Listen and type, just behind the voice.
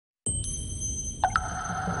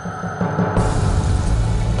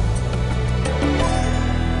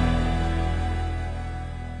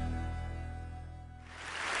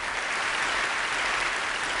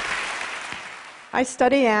I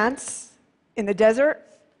study ants in the desert,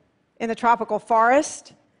 in the tropical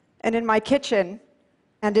forest, and in my kitchen,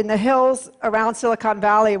 and in the hills around Silicon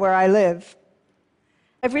Valley where I live.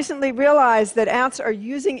 I've recently realized that ants are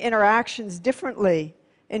using interactions differently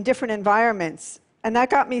in different environments, and that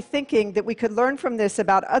got me thinking that we could learn from this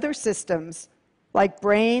about other systems, like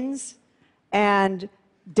brains and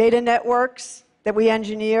data networks that we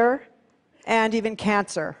engineer, and even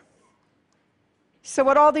cancer. So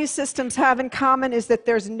what all these systems have in common is that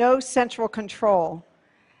there's no central control.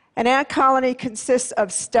 An ant colony consists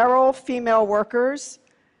of sterile female workers.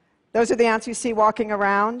 Those are the ants you see walking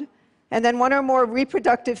around. And then one or more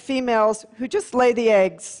reproductive females who just lay the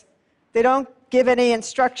eggs. They don't give any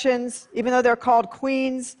instructions, even though they're called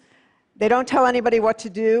queens. They don't tell anybody what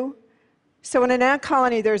to do. So in an ant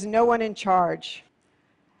colony, there's no one in charge.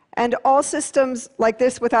 And all systems like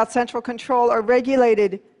this without central control are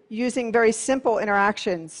regulated using very simple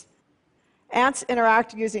interactions. Ants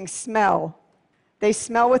interact using smell. They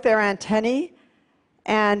smell with their antennae,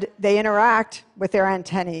 and they interact with their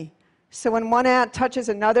antennae. So when one ant touches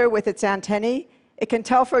another with its antennae, it can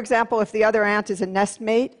tell, for example, if the other ant is a nest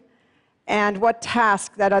mate and what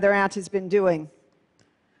task that other ant has been doing.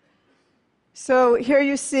 So here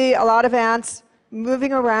you see a lot of ants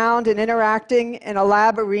moving around and interacting in a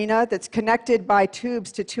lab arena that's connected by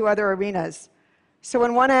tubes to two other arenas. So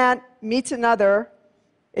when one ant meets another,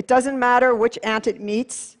 it doesn't matter which ant it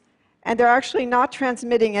meets, and they're actually not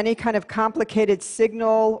transmitting any kind of complicated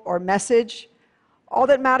signal or message. All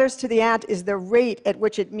that matters to the ant is the rate at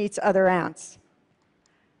which it meets other ants.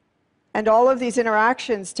 And all of these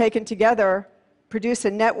interactions taken together produce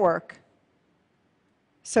a network.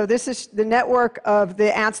 So this is the network of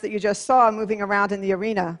the ants that you just saw moving around in the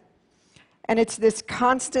arena. And it's this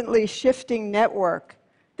constantly shifting network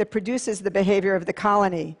that produces the behavior of the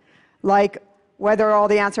colony, like whether all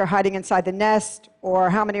the ants are hiding inside the nest or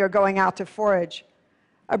how many are going out to forage.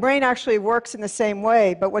 A brain actually works in the same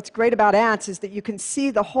way, but what's great about ants is that you can see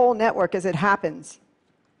the whole network as it happens.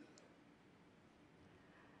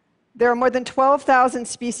 There are more than 12,000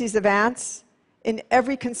 species of ants in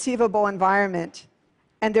every conceivable environment,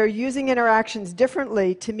 and they're using interactions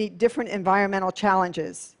differently to meet different environmental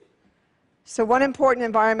challenges. So one important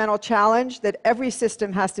environmental challenge that every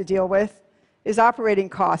system has to deal with is operating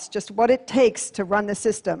costs, just what it takes to run the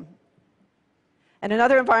system. And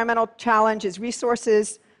another environmental challenge is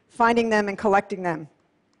resources, finding them and collecting them.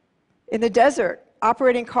 In the desert,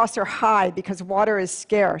 operating costs are high because water is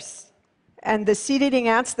scarce. And the seed-eating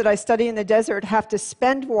ants that I study in the desert have to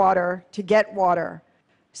spend water to get water.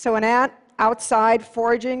 So an ant outside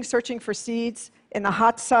foraging, searching for seeds in the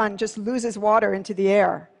hot sun just loses water into the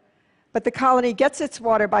air. But the colony gets its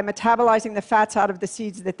water by metabolizing the fats out of the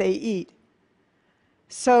seeds that they eat.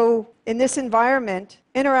 So in this environment,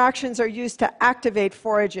 interactions are used to activate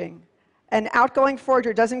foraging. An outgoing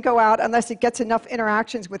forager doesn't go out unless it gets enough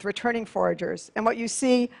interactions with returning foragers. And what you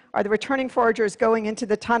see are the returning foragers going into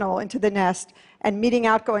the tunnel, into the nest, and meeting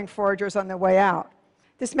outgoing foragers on their way out.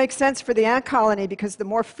 This makes sense for the ant colony because the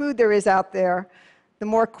more food there is out there, the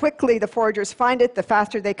more quickly the foragers find it, the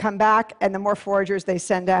faster they come back, and the more foragers they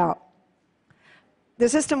send out. The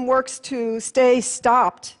system works to stay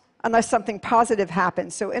stopped unless something positive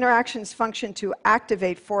happens. So interactions function to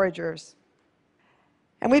activate foragers.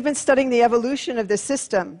 And we've been studying the evolution of this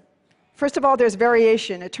system. First of all, there's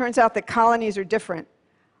variation. It turns out that colonies are different.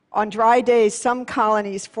 On dry days, some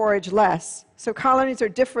colonies forage less. So colonies are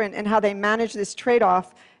different in how they manage this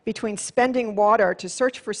trade-off between spending water to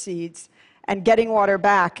search for seeds and getting water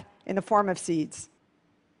back in the form of seeds.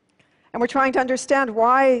 And we're trying to understand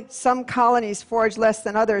why some colonies forage less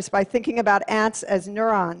than others by thinking about ants as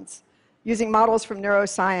neurons, using models from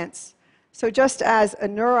neuroscience. So just as a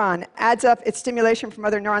neuron adds up its stimulation from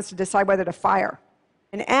other neurons to decide whether to fire,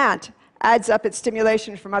 an ant adds up its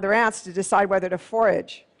stimulation from other ants to decide whether to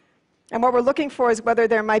forage. And what we're looking for is whether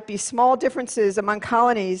there might be small differences among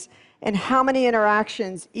colonies in how many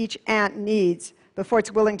interactions each ant needs before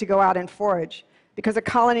it's willing to go out and forage, because a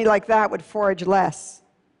colony like that would forage less.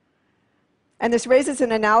 And this raises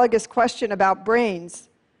an analogous question about brains.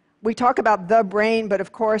 We talk about the brain, but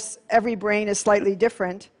of course, every brain is slightly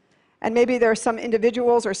different. And maybe there are some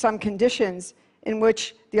individuals or some conditions in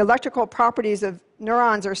which the electrical properties of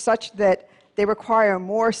neurons are such that they require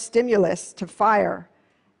more stimulus to fire,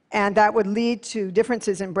 and that would lead to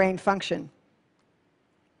differences in brain function.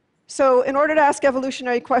 So in order to ask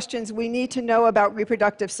evolutionary questions, we need to know about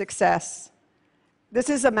reproductive success. This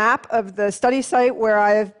is a map of the study site where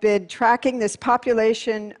I have been tracking this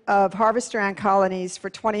population of harvester ant colonies for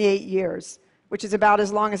 28 years, which is about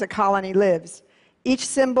as long as a colony lives. Each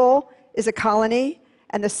symbol is a colony,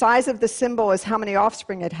 and the size of the symbol is how many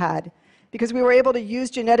offspring it had, because we were able to use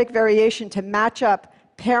genetic variation to match up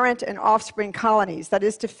parent and offspring colonies. That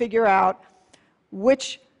is, to figure out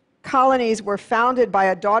which colonies were founded by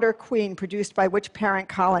a daughter queen produced by which parent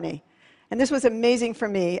colony. And this was amazing for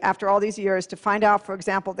me after all these years to find out, for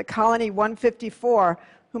example, that colony 154,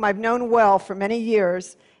 whom I've known well for many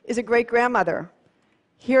years, is a great-grandmother.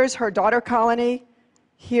 Here's her daughter colony,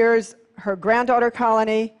 here's her granddaughter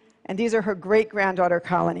colony, and these are her great-granddaughter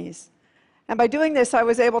colonies. And by doing this, I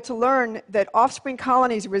was able to learn that offspring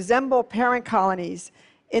colonies resemble parent colonies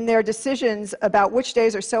in their decisions about which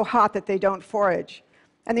days are so hot that they don't forage.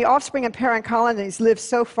 And the offspring and parent colonies live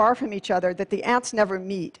so far from each other that the ants never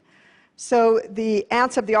meet. So the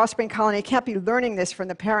ants of the offspring colony can't be learning this from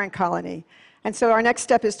the parent colony. And so our next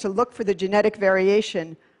step is to look for the genetic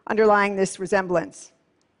variation underlying this resemblance.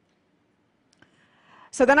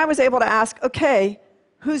 So then I was able to ask, okay,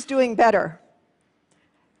 who's doing better?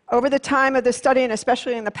 Over the time of the study, and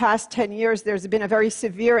especially in the past 10 years, there's been a very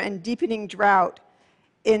severe and deepening drought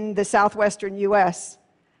in the southwestern US.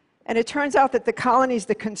 And it turns out that the colonies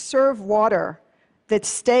that conserve water, that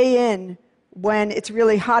stay in when it's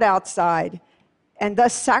really hot outside, and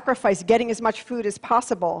thus sacrifice getting as much food as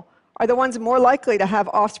possible, are the ones more likely to have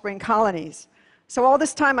offspring colonies. So all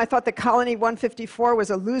this time I thought that colony 154 was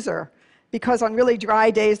a loser, because on really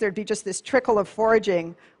dry days there'd be just this trickle of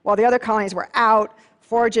foraging, while the other colonies were out,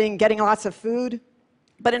 foraging, getting lots of food.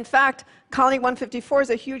 But in fact, colony 154 is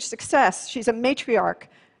a huge success. She's a matriarch.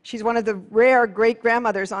 She's one of the rare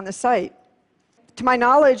great-grandmothers on the site. To my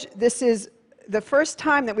knowledge, this is the first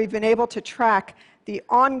time that we've been able to track the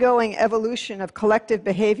ongoing evolution of collective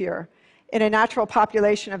behavior in a natural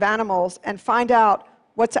population of animals and find out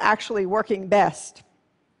what's actually working best.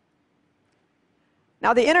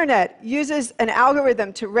 Now, the internet uses an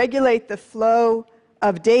algorithm to regulate the flow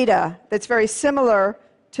of data that's very similar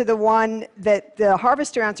to the one that the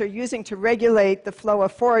harvester ants are using to regulate the flow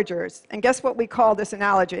of foragers. And guess what we call this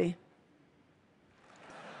analogy?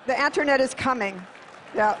 The Anternet is coming.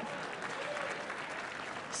 Yeah.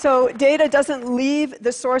 So data doesn't leave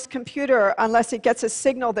the source computer unless it gets a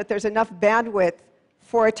signal that there's enough bandwidth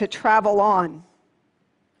for it to travel on.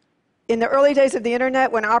 In the early days of the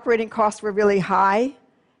internet, when operating costs were really high,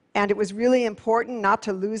 and it was really important not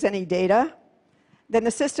to lose any data, then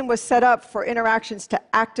the system was set up for interactions to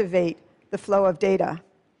activate the flow of data.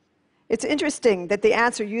 It's interesting that the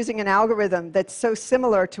ants are using an algorithm that's so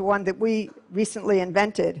similar to one that we recently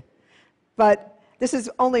invented. But this is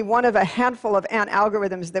only one of a handful of ant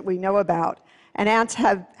algorithms that we know about. And ants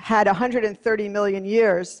have had 130 million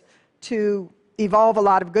years to evolve a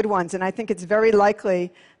lot of good ones. And I think it's very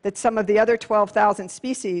likely that some of the other 12,000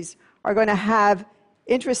 species are going to have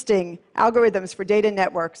interesting algorithms for data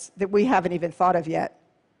networks that we haven't even thought of yet.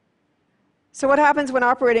 So what happens when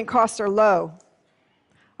operating costs are low?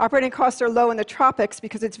 Operating costs are low in the tropics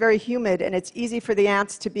because it's very humid and it's easy for the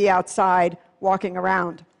ants to be outside walking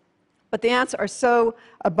around. But the ants are so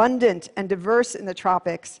abundant and diverse in the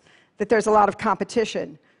tropics that there's a lot of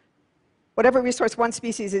competition. Whatever resource one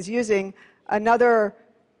species is using, another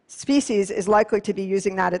species is likely to be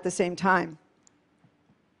using that at the same time.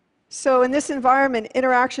 So in this environment,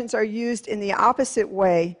 interactions are used in the opposite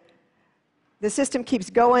way. The system keeps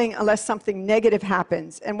going unless something negative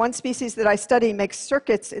happens. And one species that I study makes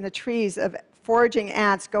circuits in the trees of foraging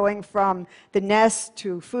ants going from the nest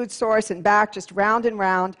to food source and back, just round and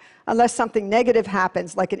round, unless something negative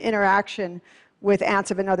happens, like an interaction with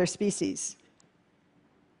ants of another species.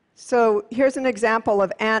 So here's an example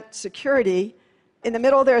of ant security. In the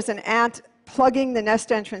middle, there's an ant plugging the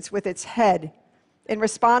nest entrance with its head in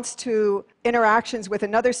response to interactions with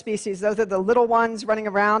another species. Those are the little ones running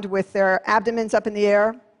around with their abdomens up in the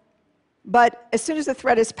air. But as soon as the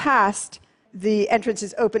threat is passed, the entrance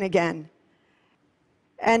is open again.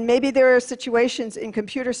 And maybe there are situations in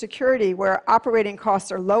computer security where operating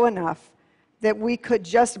costs are low enough that we could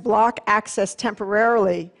just block access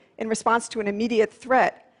temporarily in response to an immediate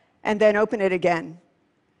threat and then open it again,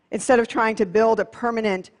 instead of trying to build a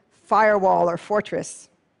permanent firewall or fortress.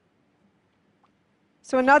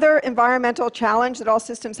 So another environmental challenge that all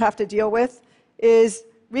systems have to deal with is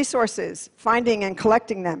resources, finding and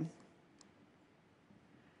collecting them.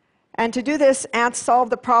 And to do this, ants solve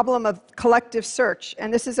the problem of collective search.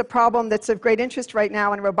 And this is a problem that's of great interest right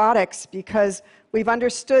now in robotics, because we've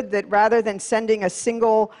understood that rather than sending a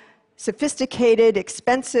single sophisticated,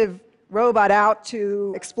 expensive robot out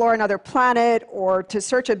to explore another planet or to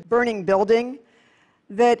search a burning building,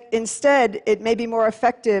 that instead it may be more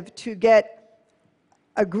effective to get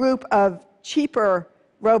a group of cheaper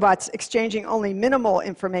robots exchanging only minimal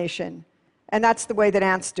information. And that's the way that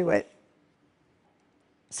ants do it.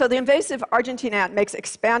 So the invasive Argentine ant makes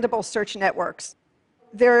expandable search networks.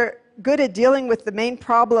 They're good at dealing with the main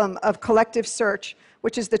problem of collective search,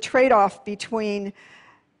 which is the trade-off between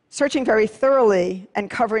searching very thoroughly and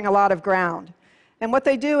covering a lot of ground. And what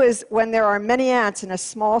they do is, when there are many ants in a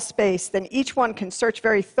small space, then each one can search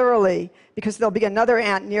very thoroughly because there'll be another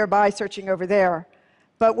ant nearby searching over there.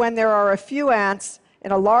 But when there are a few ants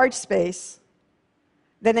in a large space,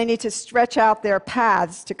 then they need to stretch out their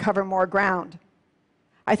paths to cover more ground.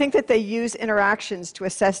 I think that they use interactions to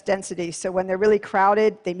assess density, so when they're really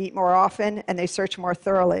crowded, they meet more often and they search more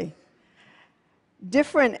thoroughly.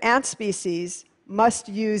 Different ant species must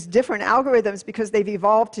use different algorithms because they've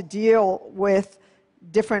evolved to deal with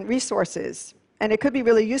different resources. And it could be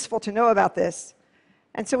really useful to know about this.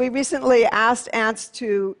 And so we recently asked ants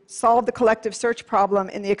to solve the collective search problem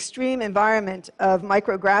in the extreme environment of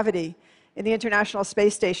microgravity in the International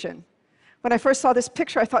Space Station. When I first saw this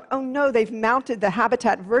picture, I thought, oh no, they've mounted the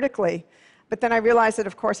habitat vertically. But then I realized that,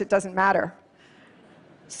 of course, it doesn't matter.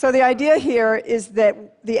 So the idea here is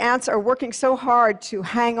that the ants are working so hard to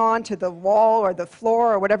hang on to the wall or the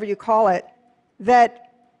floor or whatever you call it, that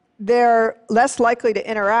they're less likely to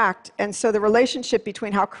interact. And so the relationship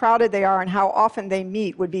between how crowded they are and how often they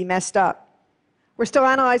meet would be messed up. We're still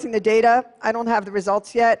analyzing the data. I don't have the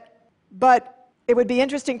results yet. But it would be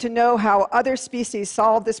interesting to know how other species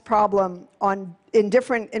solve this problem in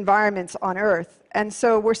different environments on Earth. And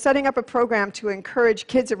so we're setting up a program to encourage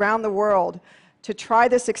kids around the world to try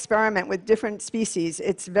this experiment with different species.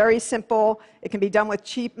 It's very simple. It can be done with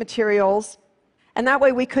cheap materials. And that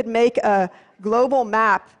way we could make a global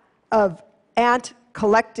map of ant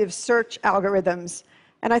collective search algorithms.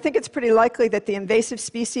 And I think it's pretty likely that the invasive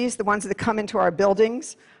species, the ones that come into our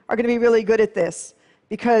buildings, are going to be really good at this,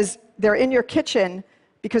 because they're in your kitchen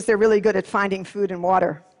because they're really good at finding food and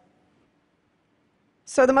water.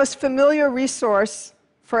 So the most familiar resource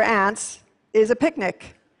for ants is a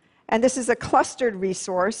picnic. And this is a clustered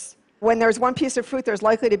resource. When there's one piece of fruit, there's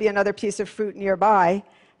likely to be another piece of fruit nearby.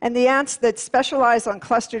 And the ants that specialize on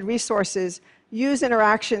clustered resources use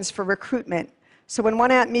interactions for recruitment. So when one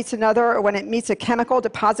ant meets another, or when it meets a chemical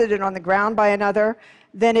deposited on the ground by another,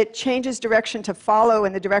 then it changes direction to follow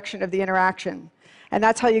in the direction of the interaction. And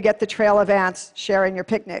that's how you get the trail of ants sharing your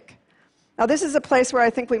picnic. Now, this is a place where I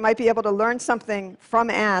think we might be able to learn something from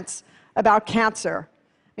ants about cancer.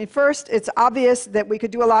 I mean, first, it's obvious that we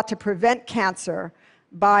could do a lot to prevent cancer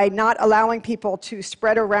by not allowing people to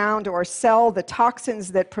spread around or sell the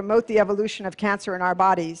toxins that promote the evolution of cancer in our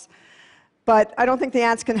bodies. But I don't think the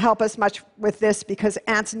ants can help us much with this, because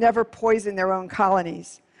ants never poison their own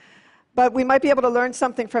colonies. But we might be able to learn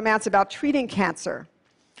something from ants about treating cancer.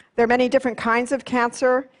 There are many different kinds of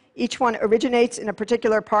cancer. Each one originates in a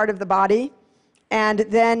particular part of the body. And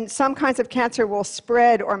then some kinds of cancer will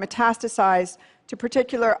spread or metastasize to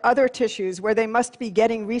particular other tissues where they must be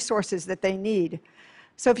getting resources that they need.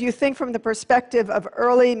 So if you think from the perspective of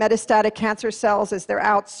early metastatic cancer cells as they're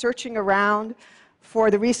out searching around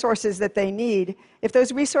for the resources that they need, if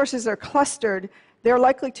those resources are clustered, they're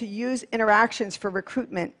likely to use interactions for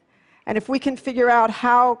recruitment. And if we can figure out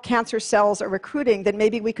how cancer cells are recruiting, then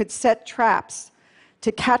maybe we could set traps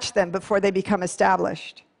to catch them before they become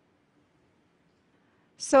established.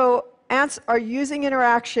 So ants are using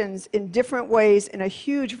interactions in different ways in a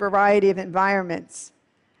huge variety of environments.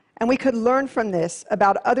 And we could learn from this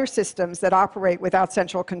about other systems that operate without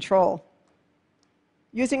central control.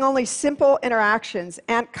 Using only simple interactions,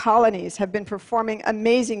 ant colonies have been performing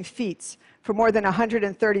amazing feats for more than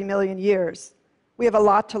 130 million years. We have a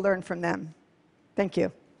lot to learn from them. Thank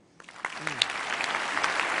you.